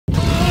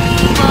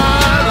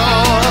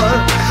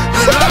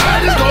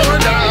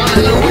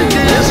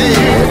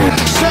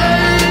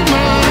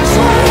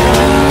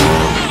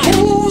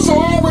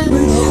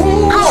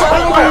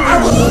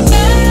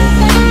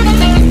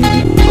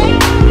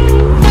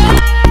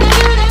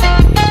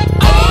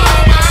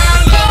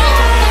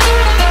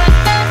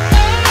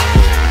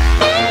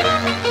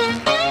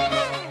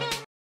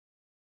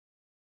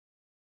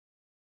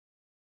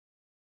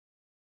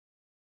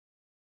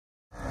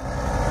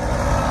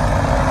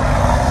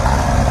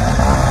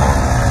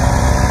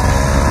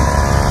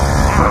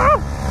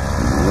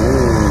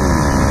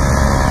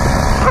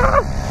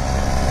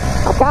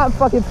can't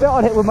fucking fit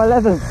on it with my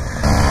leathers.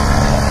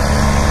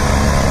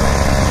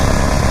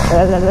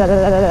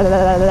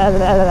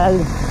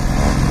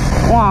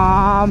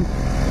 Wham.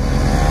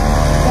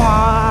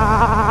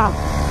 Wah.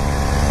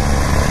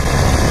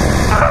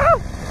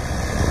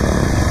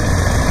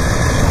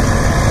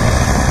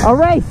 A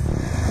race.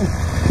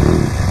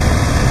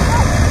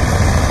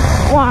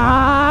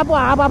 Wah,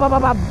 wah, wah, wah, wah,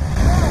 wah.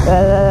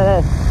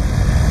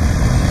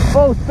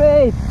 Full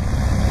speed.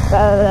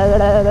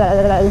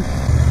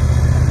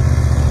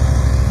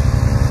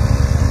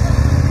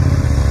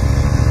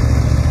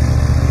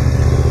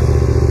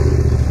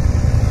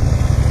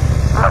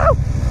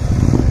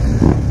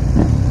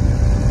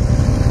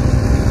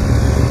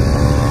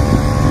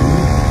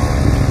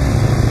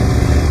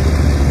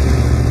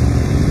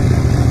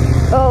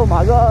 Oh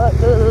my god.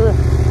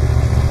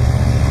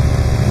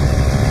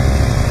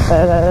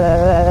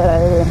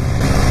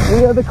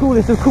 We are the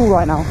coolest of cool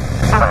right now.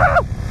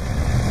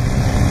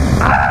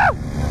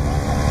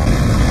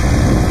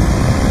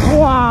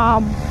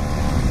 Wham!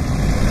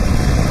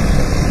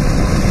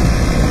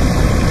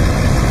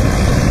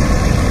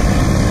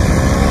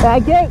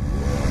 Thank you.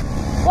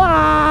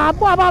 Wham!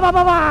 Wham! Wham!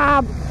 Wham!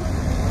 Wham!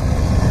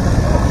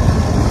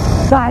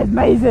 That is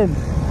amazing.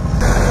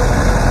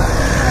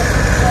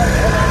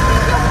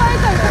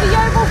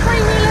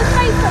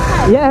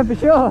 Yeah, for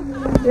sure.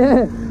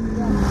 Yeah.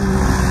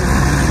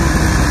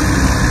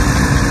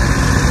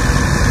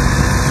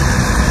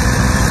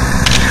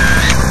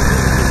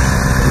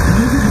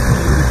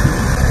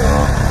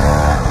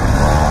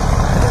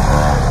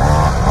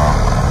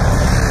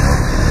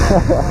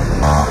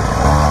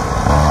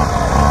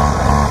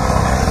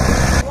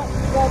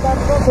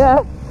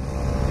 Yeah.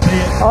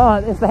 Oh,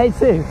 it's the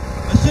H2.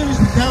 As soon as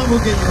the down will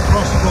get you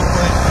across the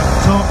runway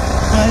top,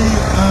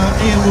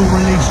 Ian will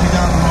release you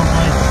down the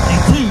runway. In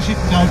twos you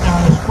can go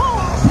down as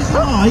fast as you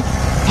like,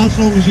 as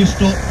long as you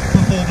stop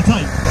before the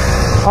tape.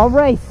 I'll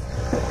race.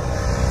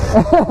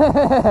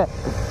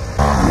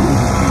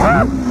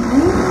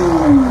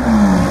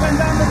 Went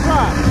down the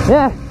track.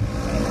 Yeah.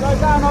 Go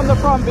down on the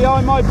front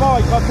behind my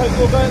bike. I'll take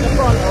you'll go in the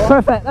front. Right?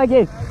 Perfect, thank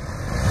you.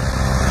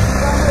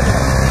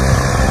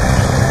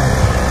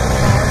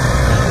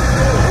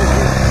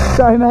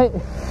 Sorry, mate.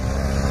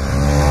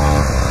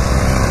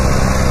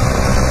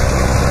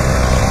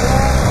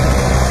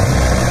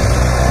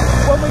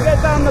 When we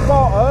get down the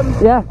bottom,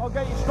 Yeah. I'll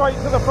get you straight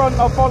to the front.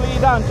 I'll follow you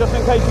down just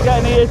in case you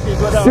get any issues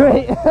with it.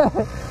 Sweet.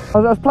 I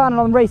was planning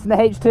on racing the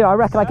H2. I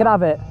reckon I could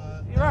have it.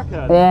 You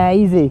reckon? Yeah,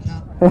 easy.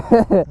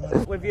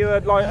 With you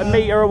at like a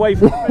metre away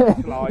from the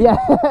finish line. Yeah.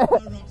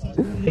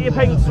 Get your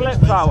pink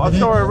slips out. I'm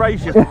sure it'll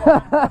race you.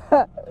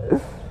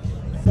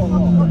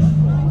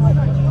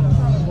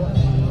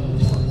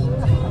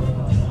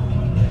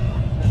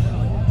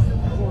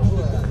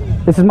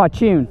 This is my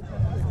tune.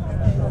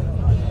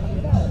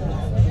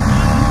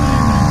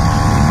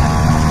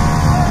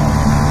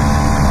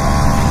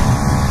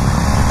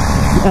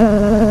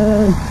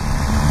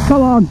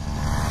 Come on.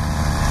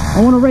 I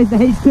want to race the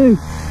H2.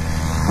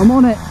 I'm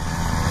on it.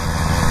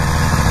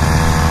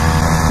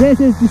 This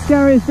is the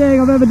scariest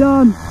thing I've ever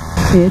done.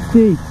 It's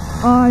the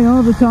eye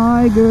of the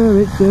tiger.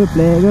 It's the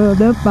plague of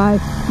the fight.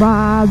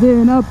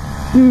 Rising up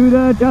to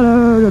the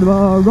shadow of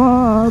our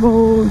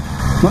rivals.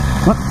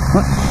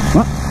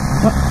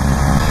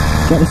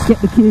 Gotta skip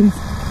the cues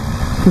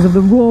because of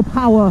the raw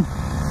power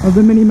of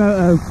the mini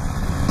Moto.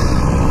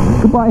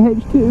 Goodbye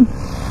H2.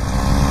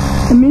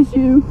 I miss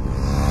you.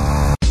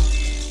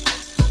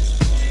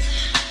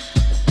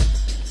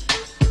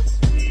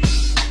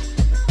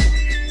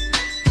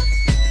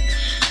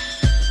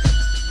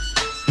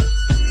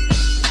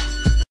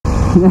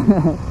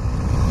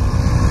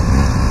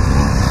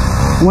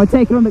 Am I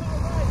taking on the...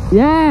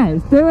 Yeah,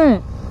 let's do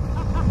it.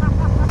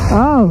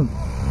 Oh,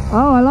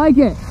 I like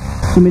it.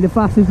 It's gonna be the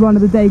fastest run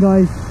of the day,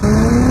 guys.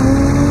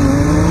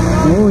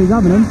 Oh, he's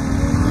having them.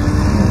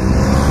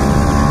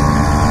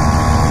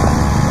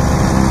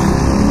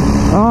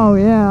 Oh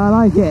yeah, I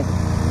like it.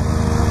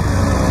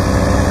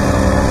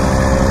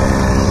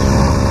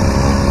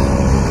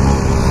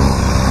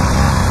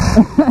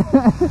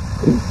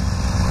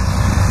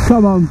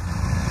 Come on,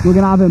 we're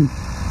gonna have him.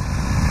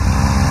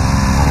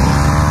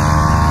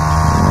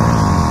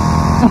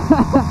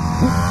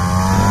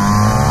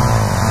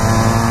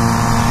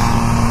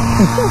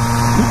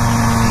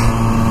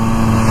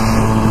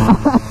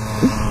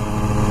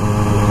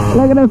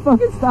 Look at him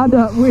fucking stand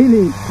up,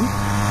 wheelie.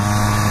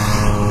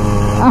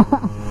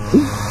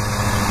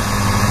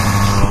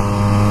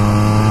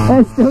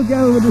 They're still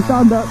going with the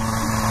stand up.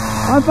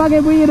 I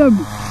fucking weed him.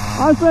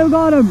 I still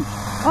got him.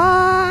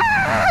 Ah!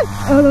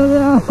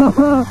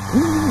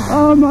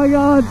 Oh my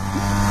god.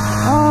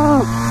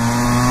 Oh.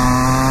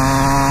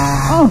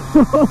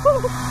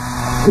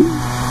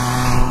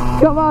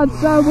 Come on,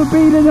 son, we're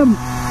beating them.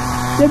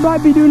 They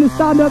might be doing a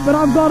stand up, but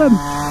I've got him.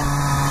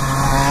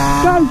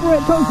 Go for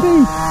it, top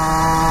speed.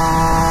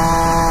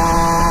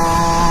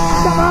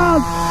 Come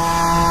on.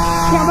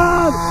 Come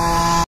on.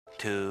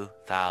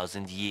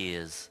 2,000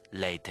 years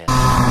later.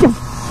 Yes.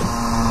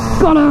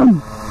 Got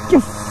him.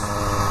 Yes.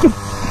 Yes.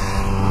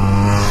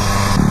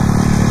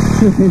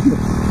 Power!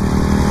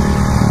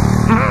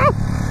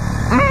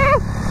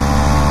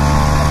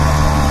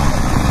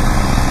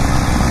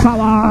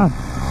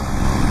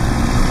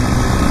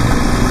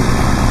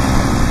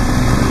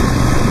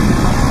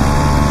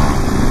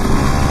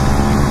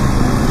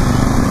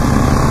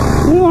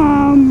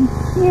 Wham!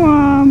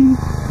 Wham!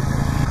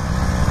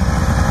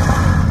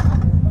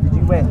 Did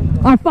you win?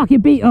 I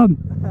fucking beat them!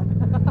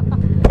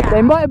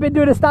 They might have been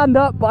doing a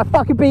stand-up, but I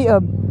fucking beat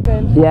them!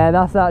 Yeah,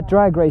 that's that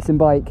drag racing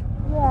bike.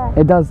 Yeah.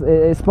 It does,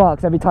 it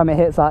sparks every time it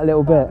hits that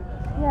little bit.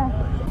 Yeah.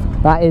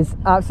 That is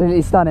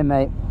absolutely stunning,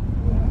 mate.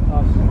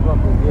 That's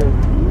fucking good.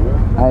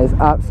 That is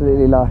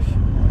absolutely lush.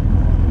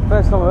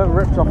 First time I've ever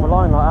ripped off a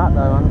line like that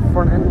though, and the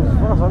front end was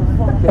fast. I'm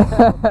fucking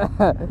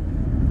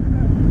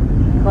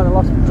kind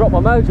of dropped my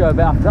mojo a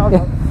bit after that. I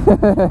was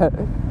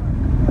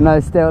like, No,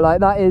 still, like,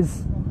 that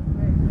is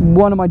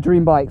one of my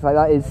dream bikes. Like,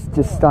 that is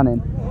just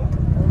stunning.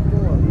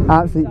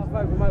 Absolutely.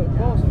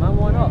 Man,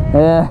 why not?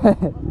 Yeah.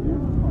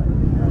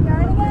 Going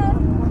again.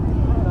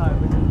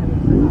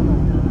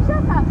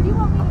 Shut up. Do you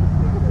want me to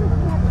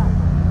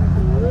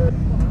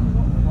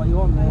What you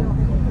want, mate?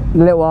 The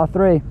little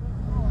R3.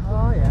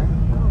 Oh yeah.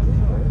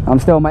 I'm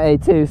still on my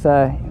A2,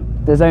 so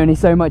there's only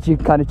so much you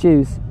can kind of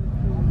choose.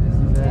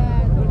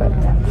 But,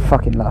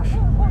 fucking lush.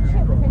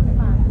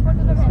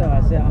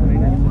 That's it. I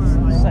mean,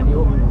 it's set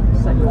you up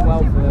well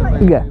for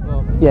when you Yeah. move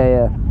up.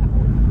 Yeah.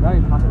 I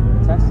only passed the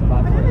test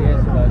about 3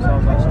 years ago, so I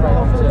was like straight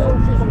on to.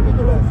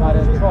 I had a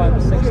try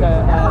with 6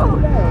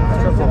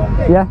 triple.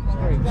 Yeah?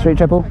 Street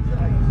triple?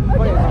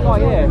 Funny, it's a guy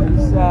here.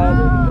 He's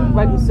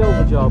went the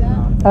silver job.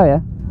 Oh, yeah.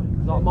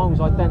 Like mine was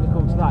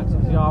identical to that, 'cause it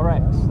was the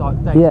RX,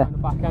 like dates Yeah. on the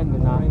back end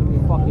and that. It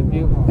was fucking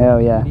beautiful. Oh,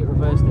 yeah. It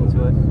reversed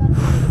into it.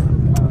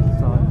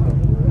 So,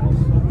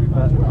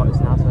 but we've got this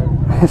now, so.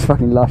 It's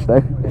fucking lush,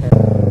 though.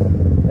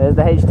 There's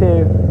the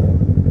H2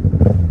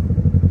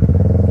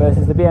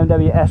 versus the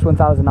BMW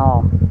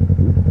S1000R.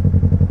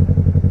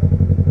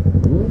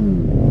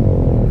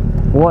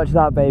 Watch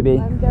that, baby.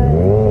 I'm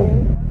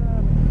going.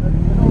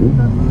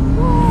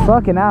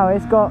 Fucking hell,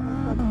 he's got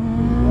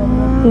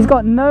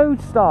no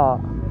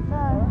start.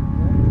 No.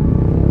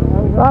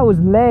 That was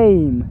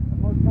lame.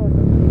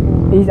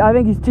 I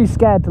think he's too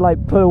scared to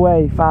like pull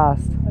away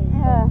fast.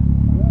 Yeah.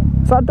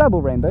 Is that a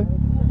double rainbow?